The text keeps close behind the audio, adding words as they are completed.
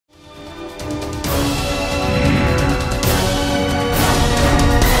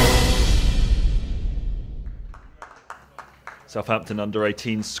Southampton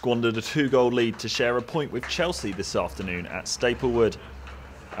Under-18s squandered a 2-goal lead to share a point with Chelsea this afternoon at Staplewood.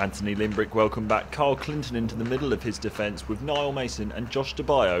 Anthony Limbrick welcomed back Carl Clinton into the middle of his defence, with Niall Mason and Josh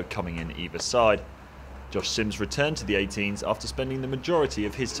DeBio coming in either side. Josh Sims returned to the 18s after spending the majority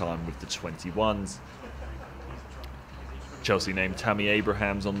of his time with the 21s. Chelsea named Tammy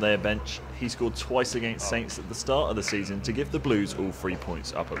Abrahams on their bench. He scored twice against Saints at the start of the season to give the Blues all 3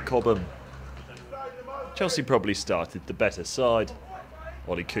 points up at Cobham. Chelsea probably started the better side.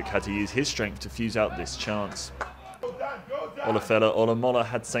 Ollie Cook had to use his strength to fuse out this chance. Olufella Olomola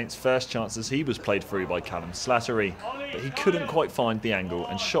had Saints' first chance as he was played through by Callum Slattery, but he couldn't quite find the angle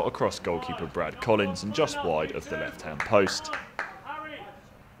and shot across goalkeeper Brad Collins and just wide of the left-hand post.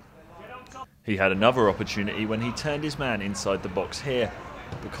 He had another opportunity when he turned his man inside the box here,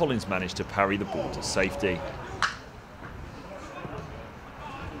 but Collins managed to parry the ball to safety.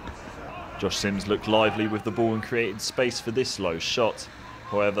 Josh Sims looked lively with the ball and created space for this low shot.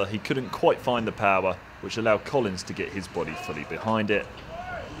 However, he couldn't quite find the power, which allowed Collins to get his body fully behind it.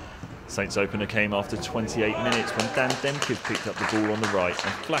 Saints opener came after 28 minutes when Dan Demkiv picked up the ball on the right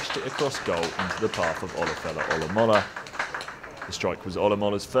and flashed it across goal into the path of Olufella Olomola. The strike was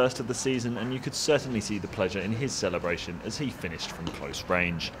Olomola's first of the season, and you could certainly see the pleasure in his celebration as he finished from close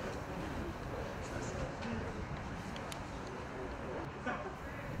range.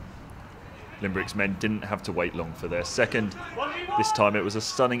 Limbrick's men didn't have to wait long for their second. This time it was a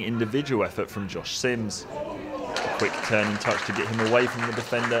stunning individual effort from Josh Sims. A quick turning touch to get him away from the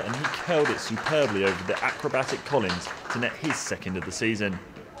defender, and he curled it superbly over the acrobatic Collins to net his second of the season,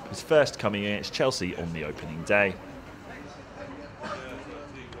 his first coming against Chelsea on the opening day.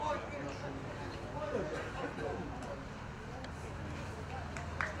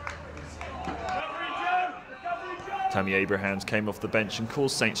 Tammy Abrahams came off the bench and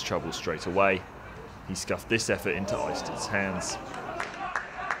caused Saints trouble straight away. He scuffed this effort into Eisted's hands.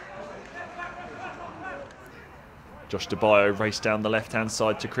 Josh DeBio raced down the left-hand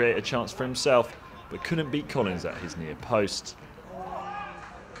side to create a chance for himself, but couldn't beat Collins at his near post.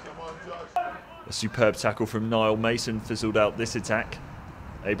 A superb tackle from Niall Mason fizzled out this attack.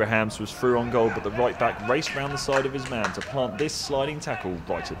 Abrahams was through on goal, but the right-back raced round the side of his man to plant this sliding tackle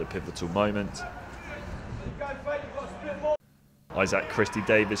right at the pivotal moment. Isaac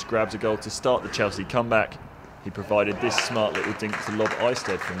Christie-Davis grabs a goal to start the Chelsea comeback. He provided this smart little dink to lob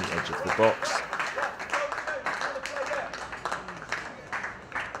Eisted from the edge of the box.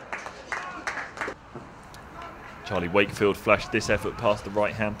 Charlie Wakefield flashed this effort past the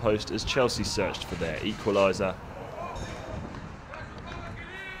right-hand post as Chelsea searched for their equaliser.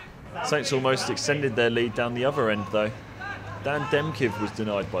 Saints almost extended their lead down the other end though. Dan Demkiv was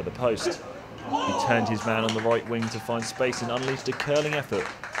denied by the post. He turned his man on the right wing to find space and unleashed a curling effort,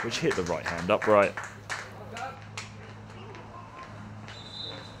 which hit the right-hand upright.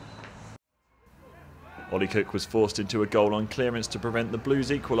 Ollie Cook was forced into a goal on clearance to prevent the Blues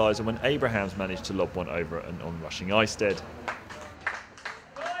equaliser when Abrahams managed to lob one over an on-rushing Eisted.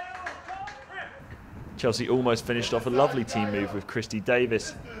 Chelsea almost finished off a lovely team move with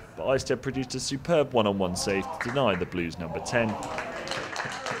Christie-Davis, but Eisted produced a superb one-on-one save to deny the Blues number 10.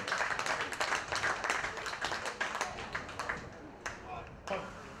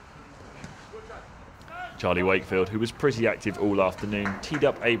 Charlie Wakefield, who was pretty active all afternoon, teed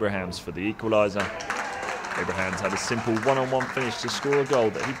up Abrahams for the equaliser. Abrahams had a simple one-on-one finish to score a goal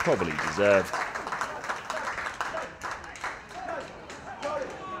that he probably deserved.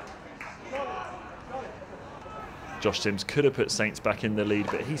 Josh Sims could have put Saints back in the lead,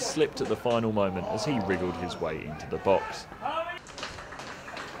 but he slipped at the final moment as he wriggled his way into the box.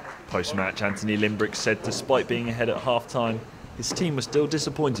 Post-match, Anthony Limbrick said despite being ahead at half-time, his team was still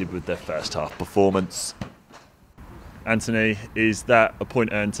disappointed with their first-half performance. Anthony, is that a point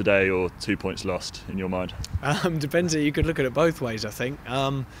earned today or 2 points lost in your mind? Depends. You could look at it both ways, I think.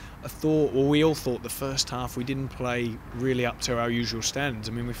 We all thought the first half we didn't play really up to our usual standards.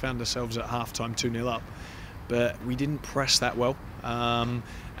 I mean, we found ourselves at half-time 2-0 up, but we didn't press that well.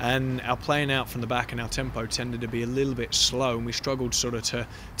 And our playing out from the back and our tempo tended to be a little bit slow, and we struggled sort of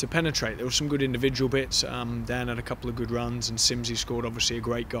to penetrate. There were some good individual bits. Dan had a couple of good runs, and Simsy scored obviously a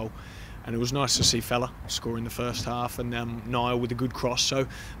great goal. And it was nice to see Fella scoring the first half, and Niall with a good cross. So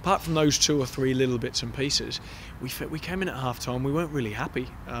apart from those 2 or 3 little bits and pieces, we came in at half-time. We weren't really happy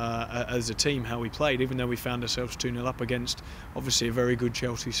as a team how we played, even though we found ourselves 2-0 up against obviously a very good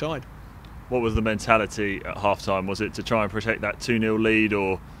Chelsea side. What was the mentality at half-time? Was it to try and protect that 2-0 lead,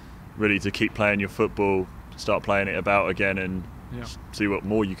 or really to keep playing your football, start playing it about again and see what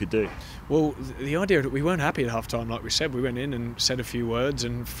more you could do? Well, the idea that we weren't happy at half-time, like we said. We went in and said a few words,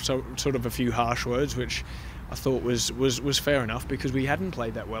 and sort of a few harsh words, which I thought was fair enough, because we hadn't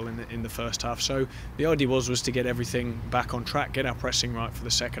played that well in the first half. So the idea was to get everything back on track, get our pressing right for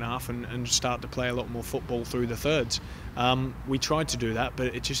the second half, and start to play a lot more football through the thirds. We tried to do that,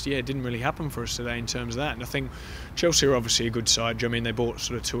 but it just it didn't really happen for us today in terms of that. And I think Chelsea are obviously a good side. I mean, they bought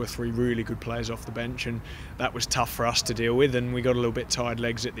sort of 2 or 3 really good players off the bench, and that was tough for us to deal with, and we got a little bit tired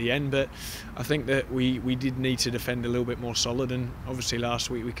legs at the end. But I think that we did need to defend a little bit more solid, and obviously last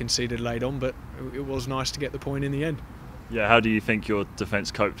week we conceded late on, but it was nice to get the point in the end. Yeah, how do you think your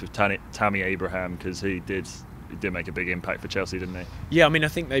defence coped with Tammy Abraham, because he did make a big impact for Chelsea, didn't he? Yeah, I mean, I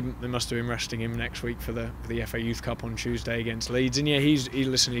think they must have been resting him next week for the FA Youth Cup on Tuesday against Leeds. And yeah, he's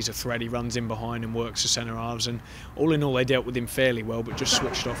a threat. He runs in behind and works the centre halves. And all in all, they dealt with him fairly well, but just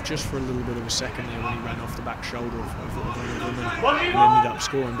switched off just for a little bit of a second there when he ran off the back shoulder of one of them and ended up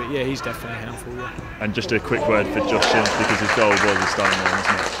scoring. But yeah, he's definitely a handful. Yeah. And just a quick word for Josh Sims, because his goal was a stunning one,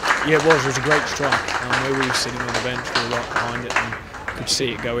 wasn't it? Yeah, it was. It was a great strike. Where we were sitting on the bench, we were right behind it, and could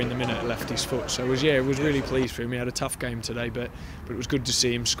see it go in the minute it left his foot. So it was really pleased for him. He had a tough game today, but it was good to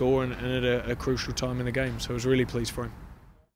see him score and at a crucial time in the game. So I was really pleased for him.